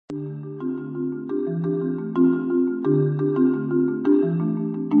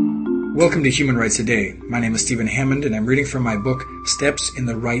Welcome to Human Rights Today. My name is Stephen Hammond, and I'm reading from my book, Steps in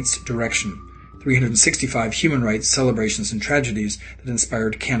the Rights Direction, 365 Human Rights Celebrations and Tragedies that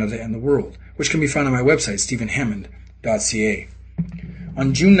Inspired Canada and the World, which can be found on my website, stephenhammond.ca.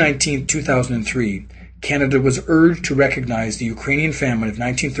 On June 19, 2003, Canada was urged to recognize the Ukrainian famine of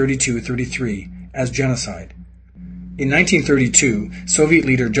 1932-33 as genocide. In 1932, Soviet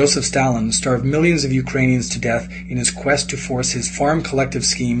leader Joseph Stalin starved millions of Ukrainians to death in his quest to force his farm collective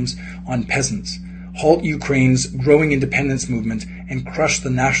schemes on peasants, halt Ukraine's growing independence movement, and crush the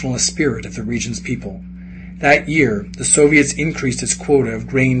nationalist spirit of the region's people. That year, the Soviets increased its quota of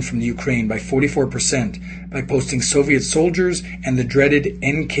grain from the Ukraine by 44% by posting Soviet soldiers and the dreaded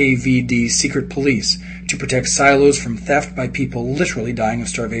NKVD secret police to protect silos from theft by people literally dying of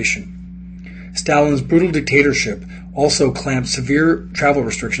starvation. Stalin's brutal dictatorship also clamped severe travel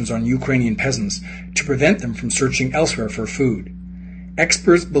restrictions on Ukrainian peasants to prevent them from searching elsewhere for food.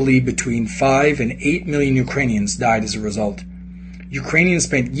 Experts believe between 5 and 8 million Ukrainians died as a result. Ukrainians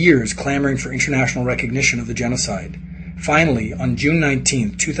spent years clamoring for international recognition of the genocide. Finally, on June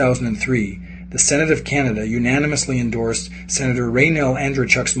 19, 2003, the Senate of Canada unanimously endorsed Senator Raynell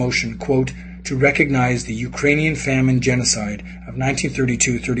Andrechuk's motion, quote, to recognize the Ukrainian famine genocide of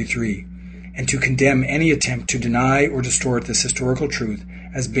 1932-33, and to condemn any attempt to deny or distort this historical truth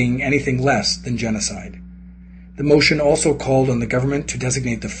as being anything less than genocide. The motion also called on the government to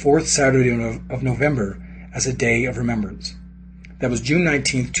designate the fourth Saturday of November as a day of remembrance. That was June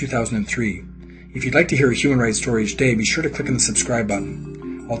 19, 2003. If you'd like to hear a human rights story each day, be sure to click on the subscribe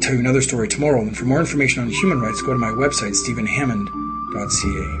button. I'll tell you another story tomorrow, and for more information on human rights, go to my website,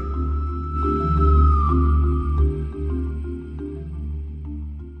 stephenhammond.ca.